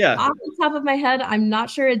follow-up. Yeah. Off the top of my head, I'm not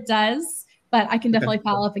sure it does, but I can definitely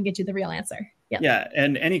follow up and get you the real answer. Yeah,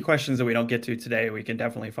 and any questions that we don't get to today, we can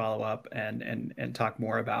definitely follow up and talk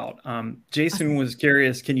more about. Jason was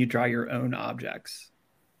curious, can you draw your own objects?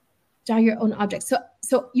 Draw your own objects.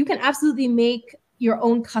 So you can absolutely make your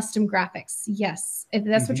own custom graphics. Yes, if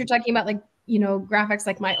that's what you're talking about, like, graphics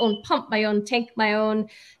like my own pump, my own tank, my own,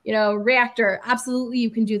 reactor. Absolutely, you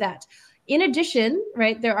can do that. In addition,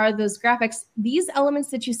 right, there are those graphics. These elements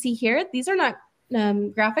that you see here, these are not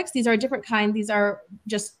graphics. These are a different kind. These are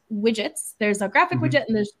just widgets. There's a graphic widget,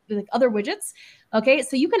 and there's like other widgets. Okay,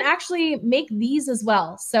 so you can actually make these as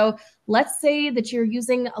well. So let's say that you're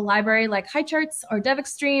using a library like HighCharts or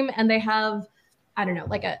DevExtreme, and they have, I don't know,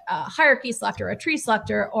 like a hierarchy selector, a tree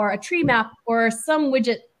selector, or a tree map, or some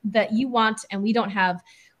widget that you want and we don't have.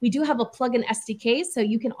 We do have a plugin SDK, so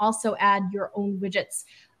you can also add your own widgets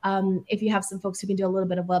if you have some folks who can do a little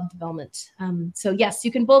bit of web development. So yes,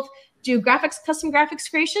 you can both do custom graphics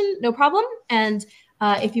creation, no problem. And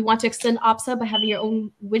if you want to extend OPSA by having your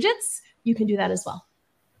own widgets, you can do that as well.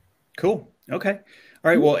 Cool. Okay. All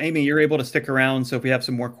right. Well, Amy, you're able to stick around. So if we have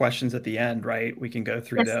some more questions at the end, right, we can go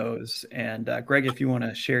through those. And Greg, if you want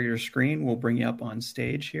to share your screen, we'll bring you up on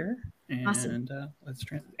stage here. And awesome.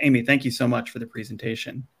 Amy, thank you so much for the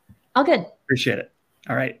presentation. All good. Appreciate it.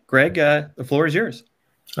 All right, Greg, the floor is yours.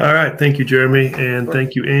 All right. Thank you, Jeremy. And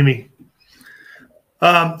thank you, Amy.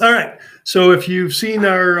 All right. So if you've seen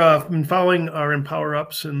been following our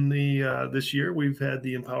emPOWERUPs in this year, we've had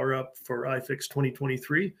the emPOWERUP for iFix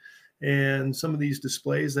 2023. And some of these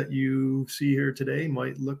displays that you see here today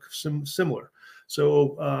might look similar.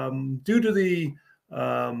 So due to the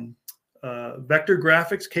vector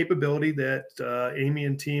graphics capability that Amy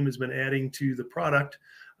and team has been adding to the product,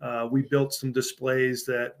 we built some displays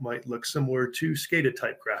that might look similar to SCADA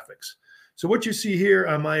type graphics. So what you see here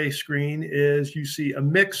on my screen is you see a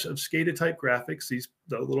mix of SCADA type graphics,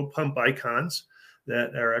 the little pump icons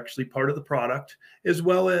that are actually part of the product, as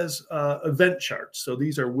well as event charts. So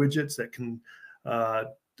these are widgets that can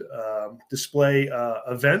display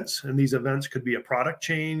events, and these events could be a product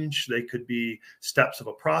change, they could be steps of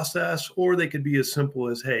a process, or they could be as simple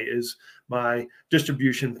as, hey, is my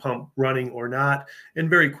distribution pump running or not? And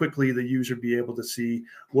very quickly, the user be able to see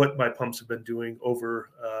what my pumps have been doing over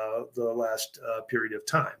the last period of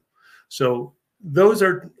time. So those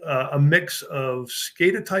are a mix of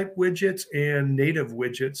SCADA type widgets and native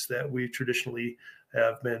widgets that we traditionally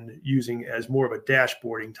have been using as more of a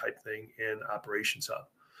dashboarding type thing in Operations Hub.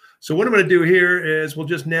 So what I'm going to do here is we'll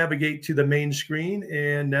just navigate to the main screen,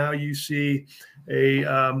 and now you see a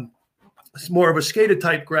more of a SCADA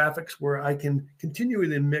type graphics where I can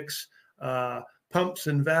continually mix pumps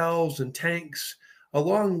and valves and tanks,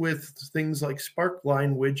 along with things like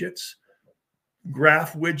sparkline widgets,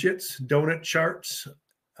 graph widgets, donut charts,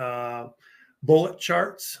 bullet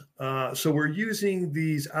charts. So we're using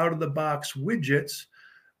these out-of-the-box widgets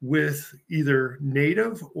with either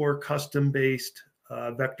native or custom-based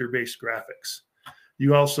vector-based graphics.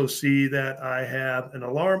 You also see that I have an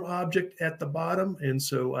alarm object at the bottom, and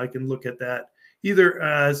so I can look at that either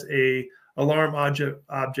as a alarm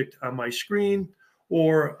object on my screen,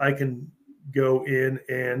 or I can go in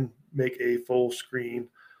and make a full screen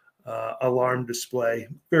alarm display,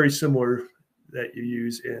 very similar that you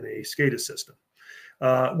use in a SCADA system.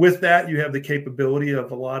 With that, you have the capability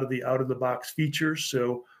of a lot of the out-of-the-box features.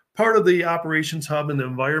 So part of the Operations Hub and the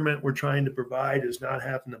environment we're trying to provide is not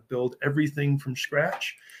having to build everything from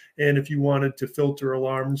scratch. And if you wanted to filter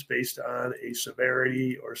alarms based on a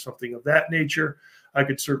severity or something of that nature, I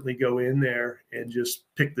could certainly go in there and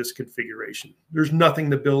just pick this configuration. There's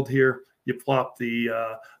nothing to build here. You plop the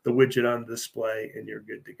widget on the display and you're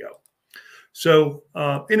good to go. So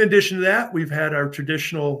in addition to that, we've had our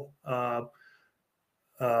traditional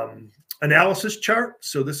analysis chart.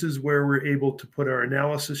 So this is where we're able to put our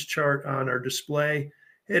analysis chart on our display.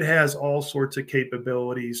 It has all sorts of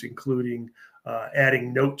capabilities, including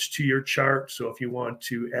adding notes to your chart. So if you want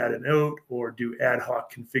to add a note or do ad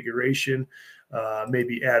hoc configuration,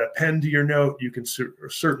 maybe add a pen to your note, you can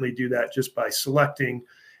certainly do that just by selecting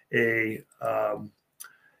a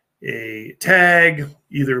tag,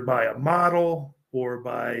 either by a model or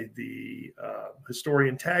by the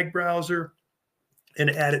historian tag browser, and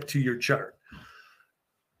add it to your chart.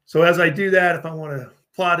 So as I do that, if I want to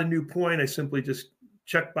plot a new point, I simply just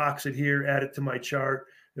checkbox it here, add it to my chart.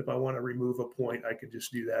 If I want to remove a point, I can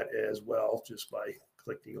just do that as well, just by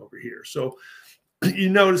clicking over here. So you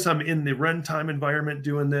notice I'm in the runtime environment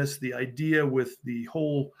doing this. The idea with the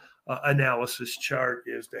whole analysis chart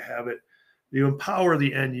is to have it, you empower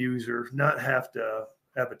the end user, not have to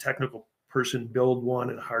have a technical person build one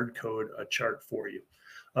and hard code a chart for you.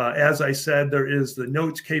 As I said, there is the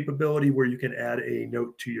notes capability where you can add a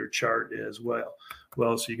note to your chart as well.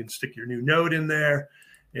 So you can stick your new note in there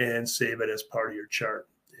and save it as part of your chart.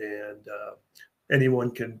 And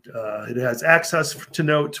anyone can, it has access to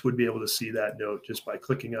notes, would be able to see that note just by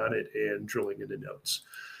clicking on it and drilling into notes.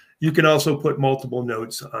 You can also put multiple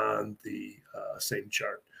notes on the same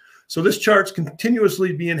chart. So this chart's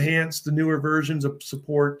continuously be enhanced. The newer versions of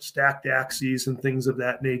support stacked axes and things of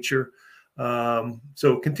that nature.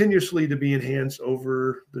 So continuously to be enhanced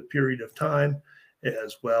over the period of time,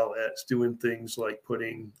 as well as doing things like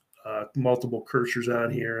putting multiple cursors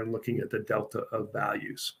on here and looking at the delta of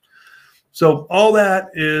values. So all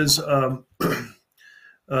that is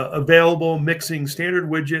available, mixing standard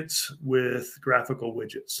widgets with graphical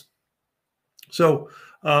widgets. So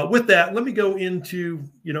with that, let me go into,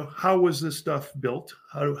 how was this stuff built?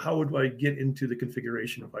 How would I get into the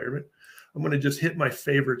configuration environment? I'm going to just hit my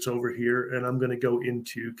favorites over here, and I'm going to go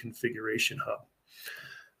into Configuration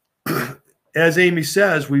Hub. As Amy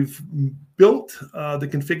says, we've built the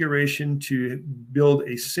configuration to build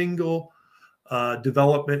a single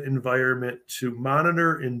development environment to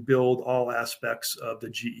monitor and build all aspects of the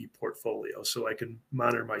GE portfolio. So I can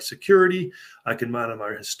monitor my security, I can monitor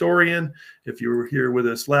my historian. If you were here with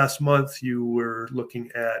us last month, you were looking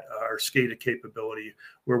at our SCADA capability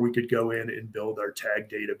where we could go in and build our tag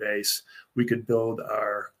database. We could build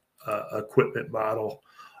our equipment model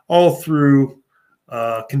all through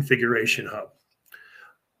Configuration Hub.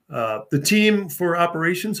 The team for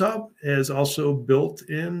Operations Hub is also built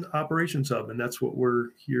in Operations Hub, and that's what we're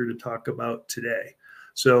here to talk about today.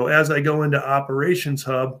 So as I go into Operations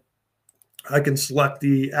Hub, I can select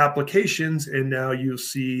the applications, and now you'll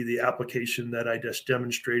see the application that I just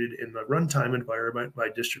demonstrated in the runtime environment, my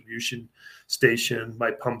distribution station,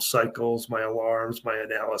 my pump cycles, my alarms, my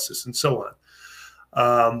analysis, and so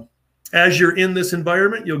on. As you're in this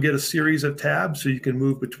environment, you'll get a series of tabs so you can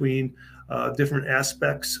move between different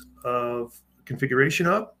aspects of Configuration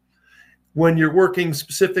Hub. When you're working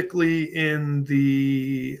specifically in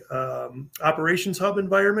the Operations Hub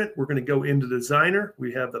environment, we're going to go into Designer.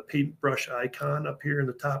 We have the paintbrush icon up here in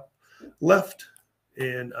the top left,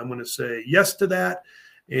 and I'm going to say yes to that,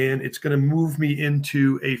 and it's going to move me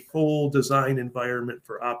into a full design environment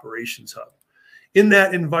for Operations Hub. In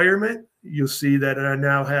that environment, you'll see that I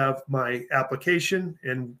now have my application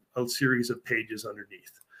and a series of pages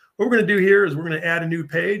underneath. What we're going to do here is we're going to add a new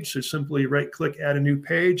page. So simply right-click, add a new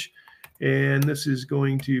page. And this is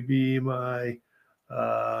going to be my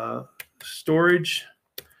storage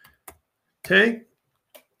tank.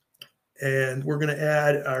 And we're going to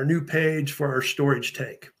add our new page for our storage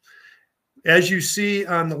tank. As you see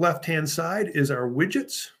on the left-hand side is our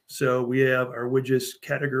widgets. So we have our widgets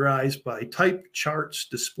categorized by type, charts,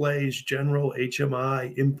 displays, general,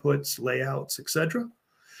 HMI, inputs, layouts, etc.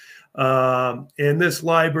 And this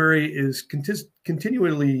library is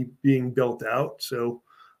continually being built out. So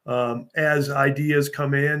as ideas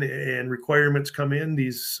come in and requirements come in,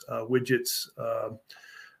 these widgets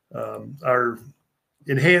are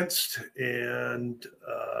enhanced and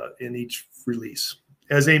in each release.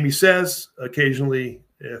 As Amy says, occasionally,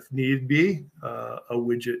 if need be, a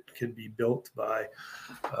widget can be built by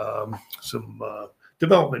some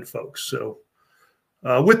development folks. So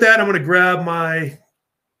with that, I'm going to grab my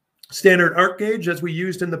standard arc gauge as we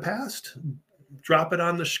used in the past, drop it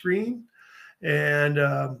on the screen, and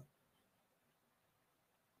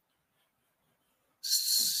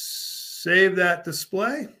save that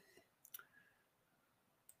display.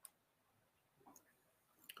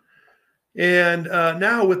 And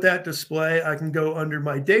now with that display, I can go under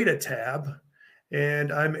my data tab,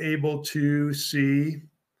 and I'm able to see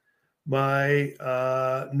my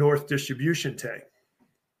north distribution tank.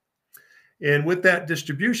 And with that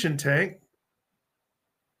distribution tank,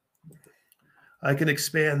 I can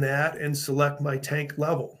expand that and select my tank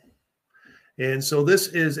level. And so this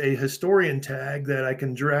is a historian tag that I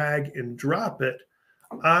can drag and drop it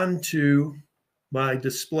onto my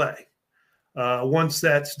display. Once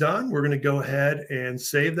that's done, we're going to go ahead and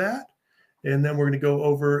save that. And then we're going to go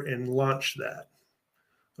over and launch that.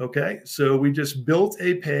 Okay, so we just built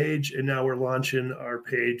a page, and now we're launching our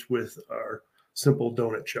page with our simple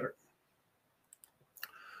donut chart.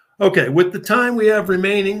 Okay, with the time we have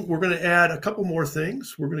remaining, we're going to add a couple more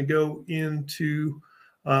things. We're going to go into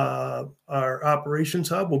our Operations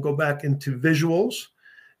Hub. We'll go back into Visuals.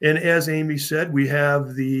 And as Amy said, we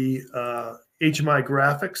have the HMI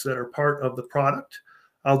graphics that are part of the product.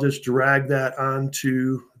 I'll just drag that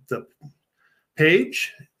onto the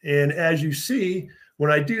page. And as you see,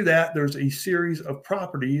 when I do that, there's a series of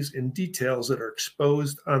properties and details that are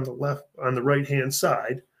exposed on the right-hand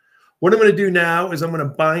side. What I'm going to do now is I'm going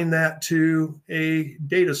to bind that to a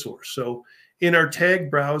data source. So in our tag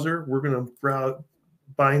browser, we're going to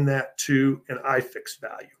bind that to an ifix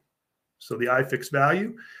value. So the ifix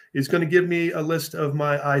value is going to give me a list of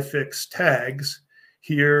my ifix tags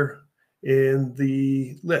here in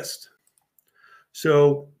the list.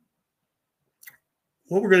 So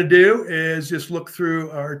what we're going to do is just look through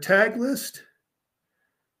our tag list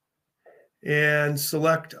and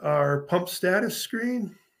select our pump status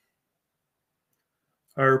screen,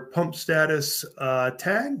 our pump status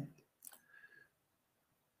tag,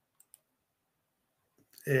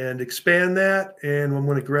 and expand that. And I'm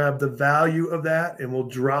going to grab the value of that, and we'll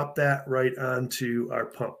drop that right onto our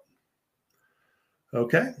pump.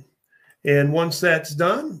 Okay. And once that's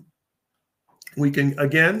done, we can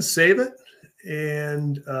again save it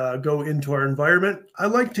and go into our environment. I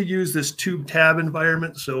like to use this tube tab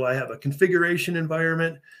environment. So I have a configuration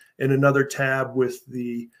environment and another tab with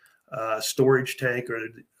the storage tank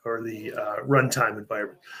or the runtime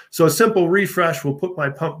environment. So a simple refresh will put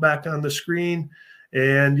my pump back on the screen,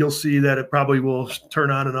 and you'll see that it probably will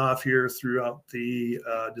turn on and off here throughout the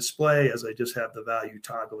display as I just have the value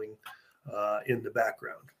toggling in the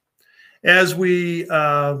background. As we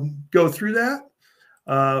go through that,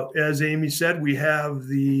 as Amy said, we have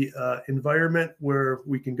the environment where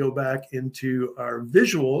we can go back into our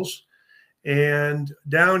visuals. And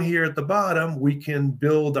down here at the bottom, we can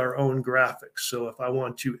build our own graphics. So if I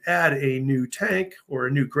want to add a new tank or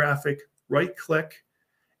a new graphic, right-click,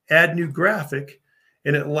 add new graphic,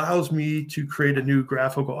 and it allows me to create a new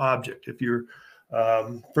graphical object. If you're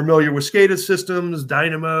familiar with SCADA systems,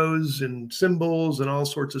 dynamos, and symbols, and all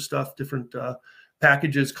sorts of stuff, different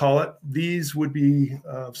packages call it, these would be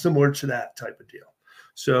similar to that type of deal.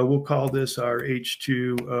 So we'll call this our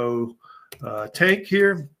H2O tank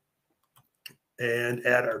here, and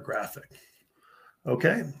add our graphic.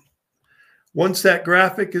 Okay. Once that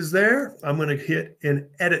graphic is there, I'm going to hit and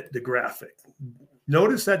edit the graphic.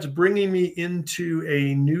 notice that's bringing me into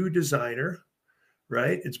a new designer,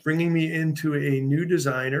 right? It's bringing me into a new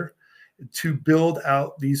designer to build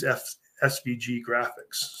out these SVG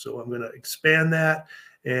graphics. So I'm going to expand that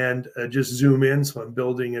and just zoom in. So I'm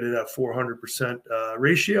building it at a 400%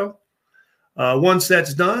 ratio. Once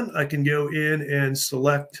that's done, I can go in and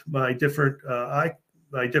select my different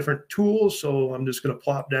tools. So I'm just going to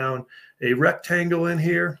plop down a rectangle in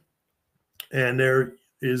here, and there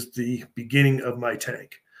is the beginning of my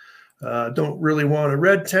tank. Don't really want a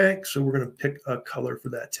red tank, so we're going to pick a color for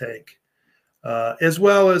that tank. As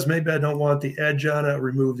well as maybe I don't want the edge on it,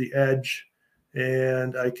 remove the edge.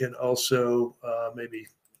 And I can also maybe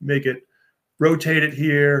make it, rotate it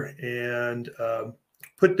here, and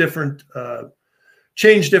put different,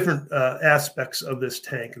 change different aspects of this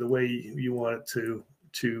tank, the way you want it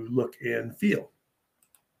to look and feel.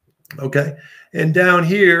 Okay, and down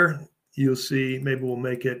here, you'll see, maybe we'll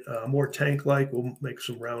make it more tank-like. We'll make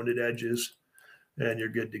some rounded edges, and you're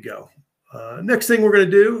good to go. Next thing we're going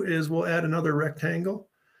to do is we'll add another rectangle,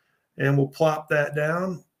 and we'll plop that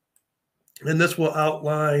down. And this will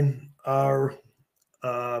outline our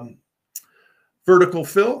vertical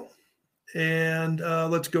fill. And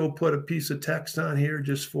let's go put a piece of text on here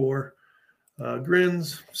just for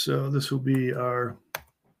grins. So this will be our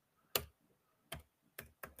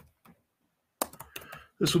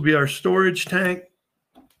storage tank.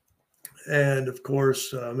 And of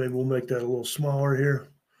course, maybe we'll make that a little smaller here.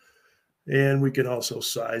 And we can also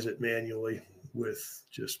size it manually with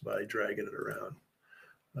just by dragging it around.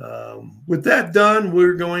 With that done,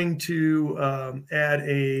 we're going to add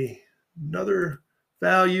another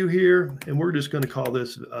value here, and we're just going to call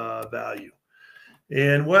this value.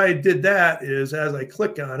 And why I did that is, as I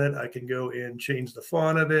click on it, I can go and change the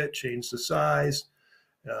font of it, change the size,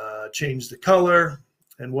 change the color,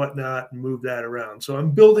 and whatnot, and move that around. So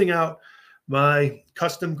I'm building out my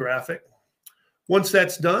custom graphic. Once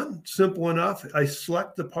that's done, simple enough, I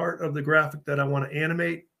select the part of the graphic that I want to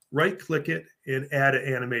animate, right-click it, and add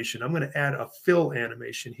an animation. I'm going to add a fill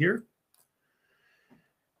animation here.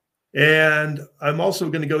 And I'm also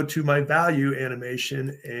going to go to my value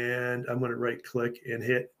animation, and I'm going to right-click and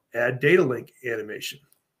hit Add Data Link Animation.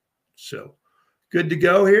 So good to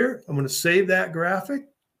go here. I'm going to save that graphic,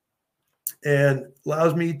 and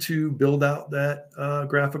allows me to build out that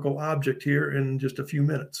graphical object here in just a few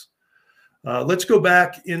minutes. Let's go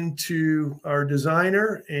back into our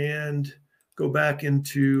designer and go back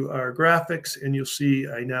into our graphics, and you'll see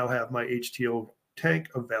I now have my HTO tank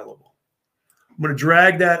available. I'm going to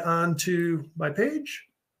drag that onto my page.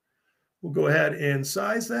 We'll go ahead and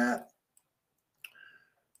size that.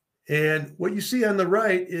 And what you see on the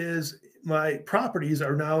right is my properties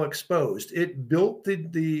are now exposed. It built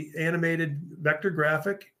the animated vector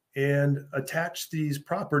graphic and attached these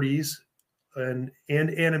properties and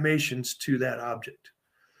animations to that object.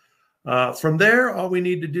 From there, all we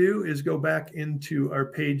need to do is go back into our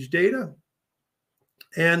page data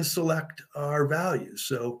and select our values.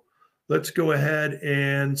 So let's go ahead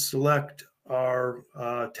and select our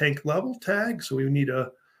tank level tag. So we need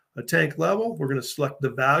a tank level. We're going to select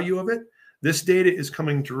the value of it. This data is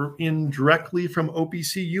coming in directly from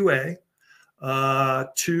OPC UA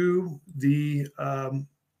to the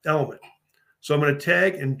element. So I'm going to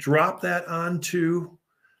tag and drop that onto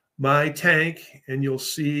my tank, and you'll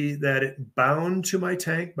see that it bound to my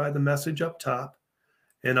tank by the message up top,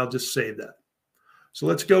 and I'll just save that. So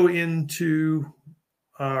let's go into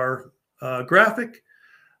our graphic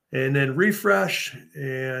and then refresh,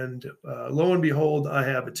 and lo and behold, I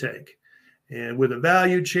have a tank. And with a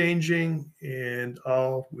value changing, and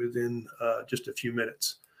all within just a few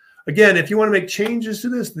minutes. Again, if you want to make changes to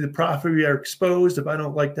this, the properties are exposed. If I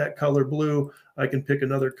don't like that color blue, I can pick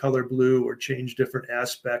another color blue or change different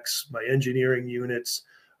aspects, my engineering units.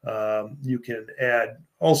 You can add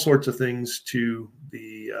all sorts of things to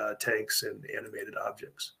the tanks and animated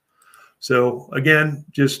objects. So again,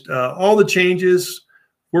 just all the changes,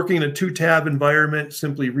 working in a 2-tab environment,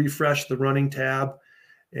 simply refresh the running tab,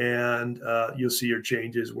 and you'll see your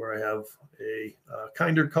changes where I have a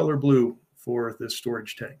kinder color blue for this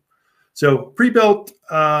storage tank. So pre-built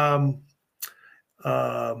widgets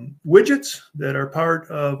that are part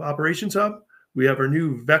of Operations Hub. We have our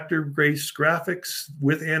new vector-based graphics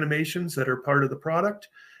with animations that are part of the product,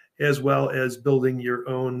 as well as building your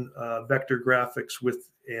own vector graphics with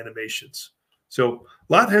animations. So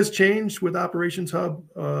a lot has changed with Operations Hub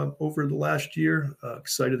over the last year.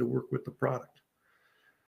 Excited to work with the product.